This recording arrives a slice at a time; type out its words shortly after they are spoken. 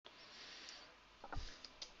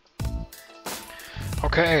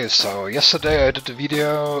Okay, so yesterday I did a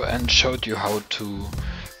video and showed you how to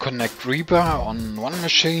connect Reaper on one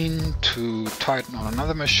machine to Titan on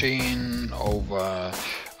another machine over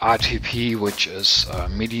RTP, which is a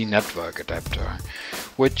MIDI network adapter,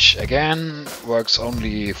 which again works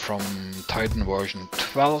only from Titan version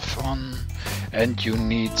 12 on, and you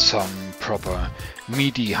need some proper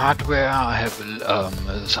MIDI hardware. I have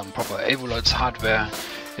some proper Avolites hardware.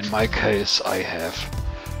 In my case I have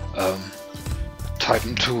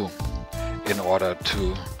Titan 2 in order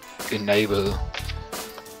to enable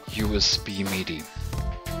USB-MIDI.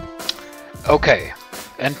 Okay,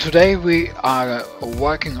 and today we are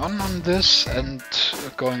working on this and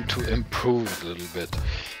going to improve a little bit.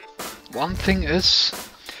 One thing is,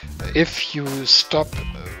 if you stop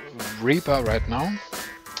Reaper right now,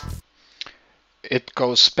 it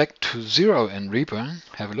goes back to 0 in Reaper.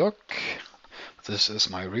 Have a look. This is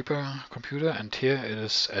my Reaper computer and here it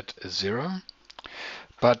is at 0.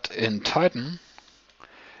 But in Titan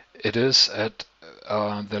it is at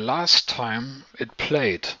the last time it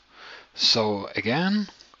played. So again,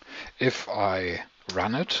 if I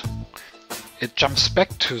run it, it jumps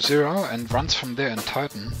back to 0 and runs from there in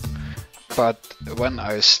Titan. But when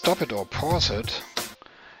I stop it or pause it,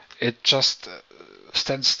 it just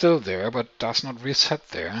stands still there but does not reset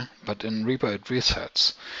there. But in Reaper it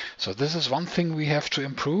resets. So this is one thing we have to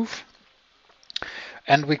improve.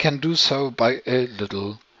 And we can do so by a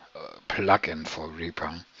little plugin for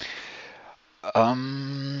Reaper.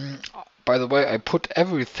 By the way, I put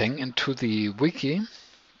everything into the wiki,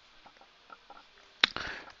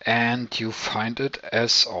 and you find it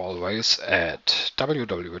as always at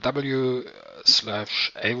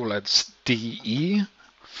www.avolitesde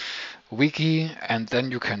wiki, and then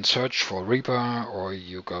you can search for Reaper or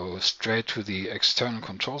you go straight to the external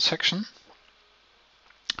control section.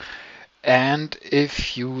 And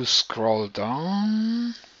if you scroll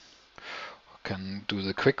down, can do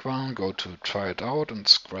the quick one, go to try it out and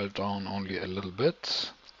scroll down only a little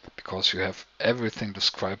bit, because you have everything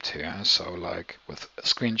described here, so like with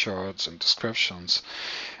screenshots and descriptions.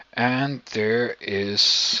 And there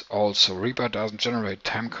is also Reaper doesn't generate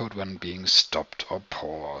timecode when being stopped or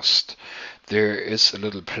paused. There is a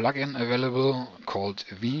little plugin available called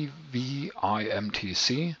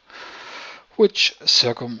VVIMTC, which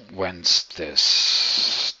circumvents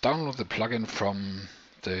this. Download the plugin from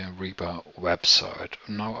the Reaper website.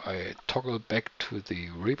 Now I toggle back to the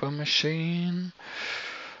Reaper machine,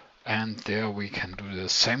 and there we can do the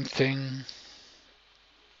same thing.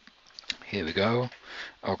 Here we go.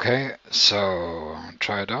 Okay, so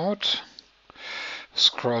try it out.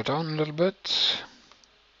 Scroll down a little bit.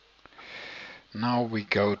 Now we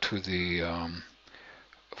go to the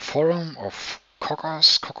forum of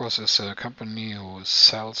Kokos. Kokos is a company who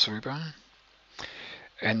sells Reaper.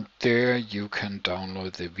 And there you can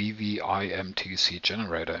download the VVIMTC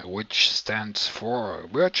generator, which stands for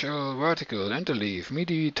Virtual Vertical Interleave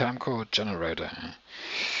MIDI Timecode Generator.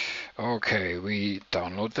 Okay, we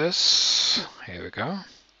download this. Here we go.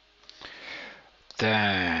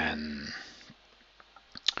 Then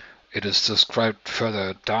it is described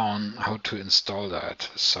further down how to install that.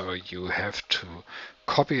 So you have to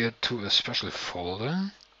copy it to a special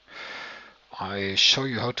folder. I show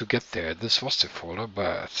you how to get there. This was the folder,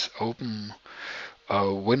 but open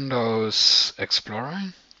Windows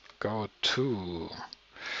Explorer, go to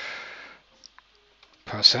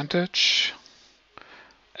percentage,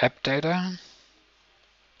 app data,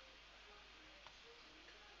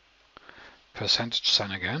 percentage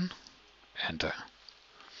sign again, enter.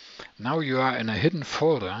 Now you are in a hidden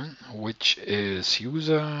folder, which is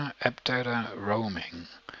user app data roaming.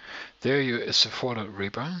 There is the folder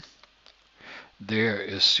Reaper. There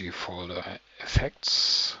is the folder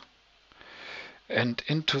effects, and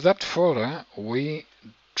into that folder we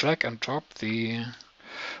drag and drop the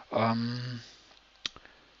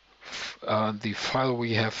file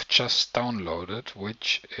we have just downloaded,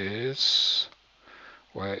 which is,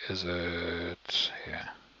 where is it? Here.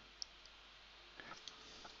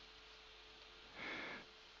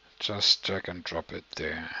 Just drag and drop it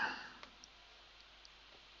there.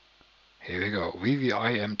 Here we go,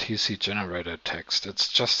 VVIMTC generator text. It's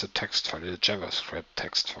just a text file, a JavaScript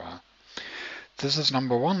text file. This is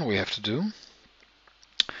number 1 we have to do.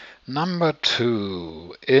 Number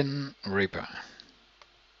 2, in Reaper,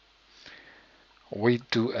 we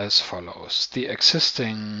do as follows. The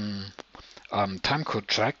existing timecode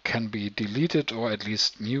track can be deleted or at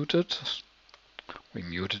least muted. We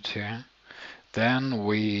mute it here. Then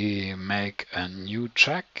we make a new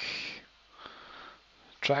track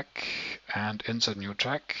and insert new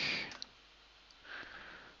track.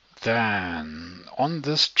 Then on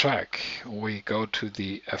this track we go to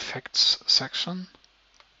the effects section.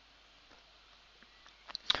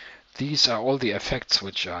 These are all the effects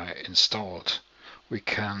which I installed. We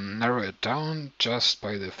can narrow it down just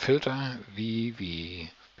by the filter VV,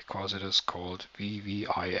 because it is called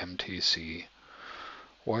VVIMTC.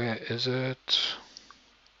 Where is it?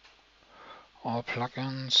 All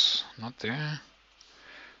plugins, not there.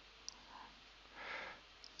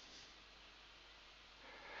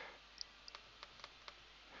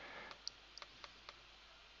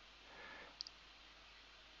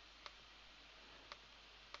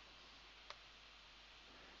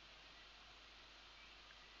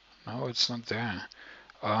 No, it's not there.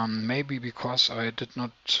 Maybe because I did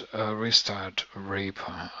not restart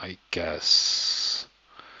Reaper, I guess.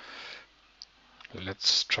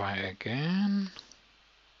 Let's try again.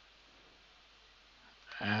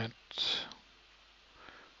 Add.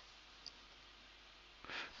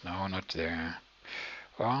 No, not there.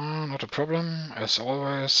 Not a problem, as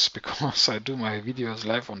always, because I do my videos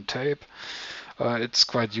live on tape. It's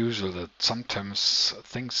quite usual that sometimes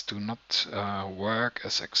things do not work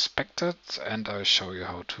as expected, and I'll show you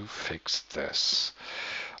how to fix this.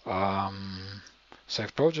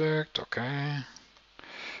 Save project, okay.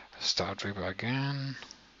 Start Reaper again.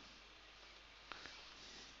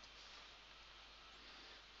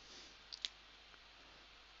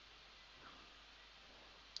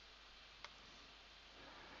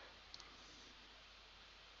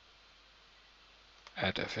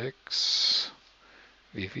 Add FX,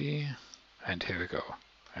 VV, and here we go.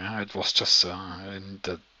 Yeah, it was just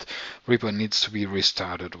that Reaper needs to be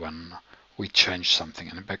restarted when we change something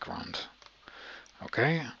in the background.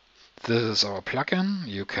 Okay, this is our plugin.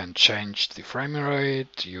 You can change the frame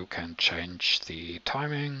rate, you can change the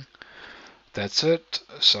timing. That's it.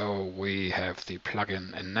 So we have the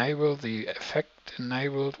plugin enabled, the effect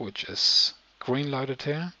enabled, which is green lighted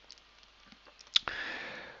here.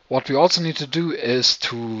 What we also need to do is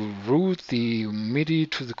to route the MIDI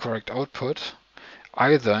to the correct output,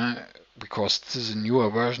 either because this is a newer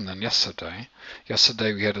version than yesterday.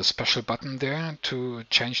 Yesterday we had a special button there to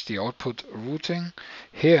change the output routing.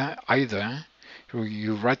 Here, either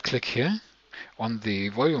you right click here on the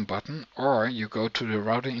volume button, or you go to the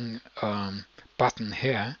routing button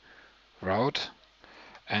here, route,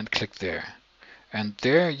 and click there. And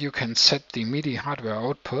there you can set the MIDI hardware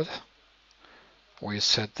output. We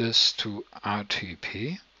set this to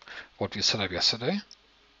RTP, what we set up yesterday.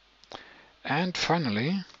 And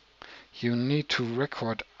finally, you need to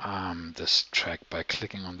record arm this track by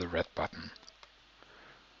clicking on the red button.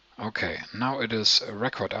 Okay, now it is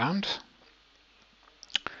record armed.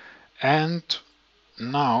 And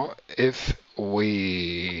now if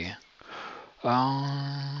we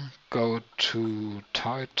go to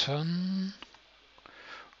Titan,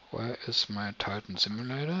 where is my Titan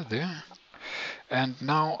simulator? There. And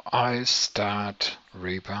now I start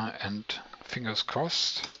Reaper, and fingers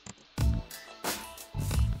crossed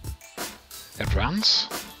it runs.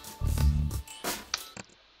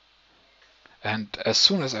 And as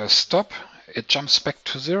soon as I stop, it jumps back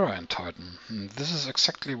to 0 in Titan. And this is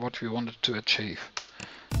exactly what we wanted to achieve.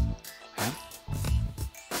 Yeah.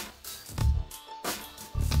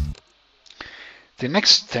 The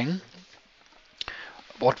next thing,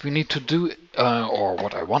 what we need to do, or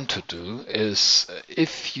what I want to do, is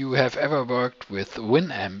if you have ever worked with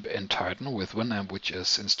Winamp in Titan, with Winamp which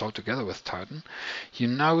is installed together with Titan, you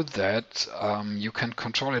know that you can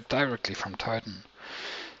control it directly from Titan.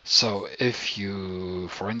 So if you,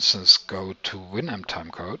 for instance, go to Winamp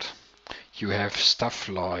Timecode, you have stuff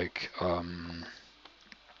like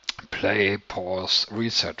play, pause,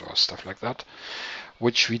 reset, or stuff like that,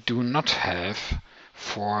 which we do not have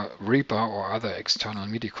for Reaper or other external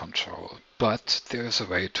MIDI control, but there is a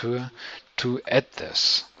way to add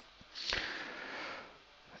this.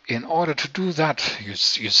 In order to do that, you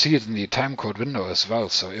see it in the timecode window as well.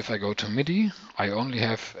 So if I go to MIDI, I only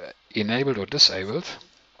have enabled or disabled.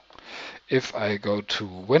 If I go to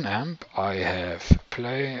Winamp, I have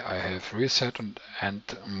play, I have reset, and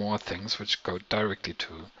more things which go directly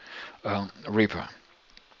to Reaper.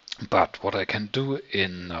 But what I can do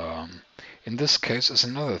in this case is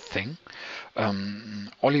another thing.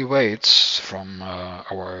 Ollie Waits from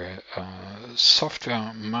our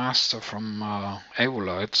software master from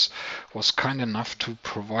Avolites was kind enough to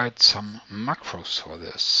provide some macros for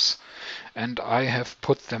this, and I have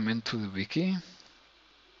put them into the wiki.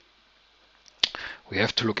 We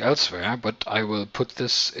have to look elsewhere, but I will put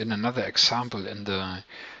this in another example in the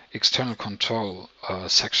external control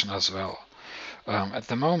section as well. At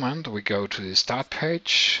the moment we go to the start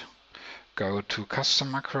page, go to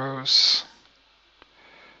custom macros,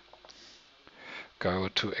 go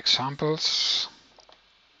to examples,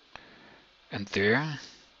 and there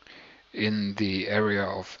in the area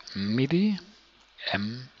of MIDI,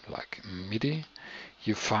 M like MIDI,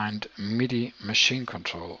 you find MIDI machine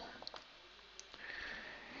control.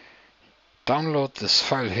 Download this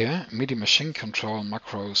file here, MIDI machine control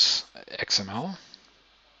macros XML.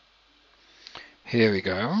 Here we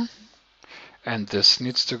go. And this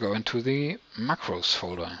needs to go into the macros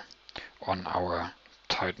folder on our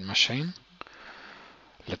Titan machine.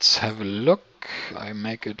 Let's have a look. I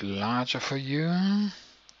make it larger for you.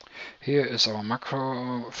 Here is our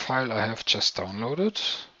macro file I have just downloaded.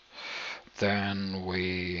 Then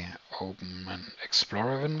we open an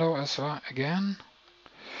Explorer window as well again.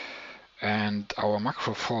 And our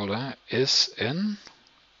macro folder is in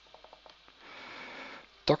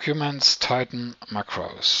Documents, Titan,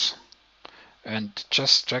 Macros. And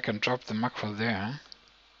just drag and drop the macro there.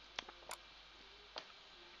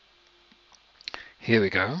 Here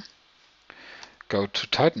we go. Go to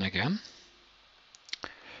Titan again.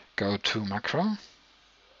 Go to Macro.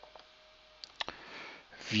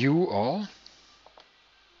 View all.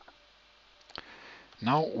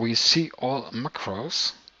 Now we see all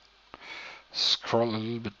macros. Scroll a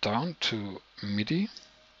little bit down to MIDI.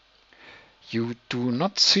 You do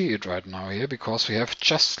not see it right now here because we have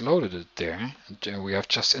just loaded it there. We have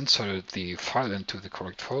just inserted the file into the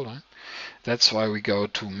correct folder. That's why we go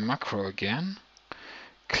to Macro again.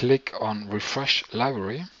 Click on Refresh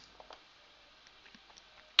Library.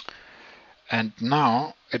 And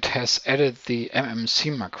now it has added the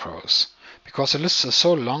MMC macros. Because the list is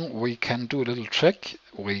so long, we can do a little trick.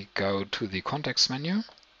 We go to the context menu,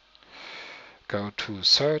 go to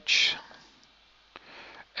Search,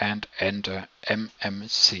 and enter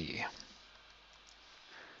MMC.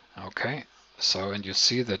 Okay, so and you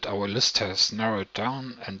see that our list has narrowed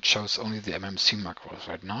down and shows only the MMC macros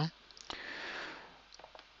right now.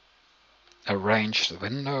 Arrange the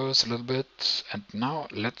windows a little bit, and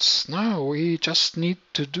now we just need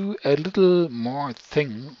to do a little more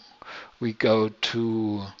thing. We go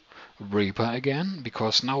to Reaper again,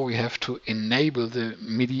 because now we have to enable the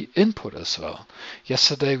MIDI input as well.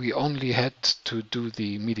 Yesterday we only had to do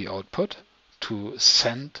the MIDI output to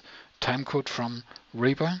send timecode from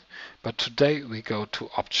Reaper, but today we go to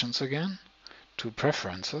Options again, to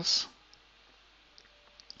Preferences.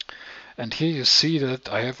 And here you see that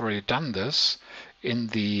I have already done this in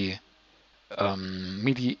the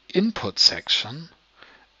MIDI input section.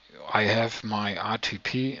 I have my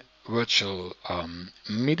RTP virtual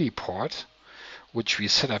MIDI port, which we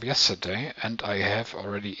set up yesterday, and I have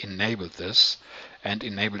already enabled this and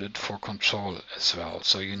enabled it for control as well.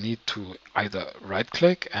 So you need to either right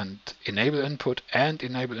click and enable input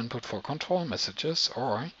for control messages,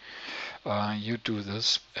 or you do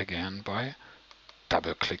this again by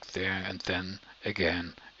double click there and then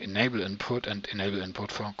again enable input and enable input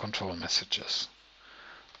for control messages.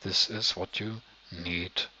 This is what you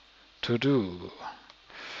need to do.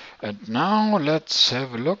 And now let's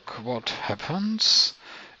have a look what happens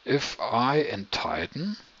if I in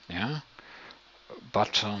Titan,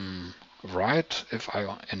 bottom right, if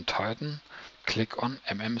I in Titan click on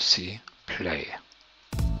MMC play,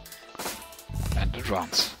 and it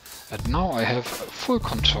runs. And now I have full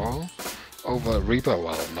control over Reaper.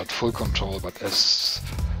 Well, not full control, but as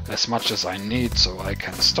much as I need, so I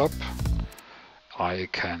can stop, I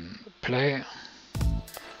can play,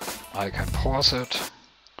 I can pause it.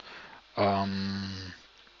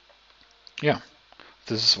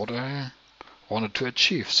 This is what I wanted to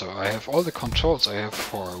achieve. So I have all the controls I have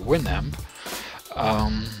for Winamp.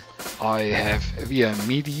 I have via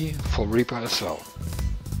MIDI for Reaper as well.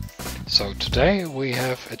 So today we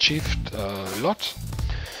have achieved a lot.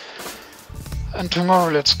 And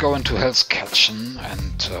tomorrow let's go into Hell's Kitchen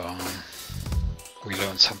and we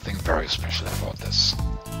learn something very special about this.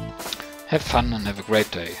 Have fun and have a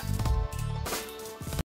great day.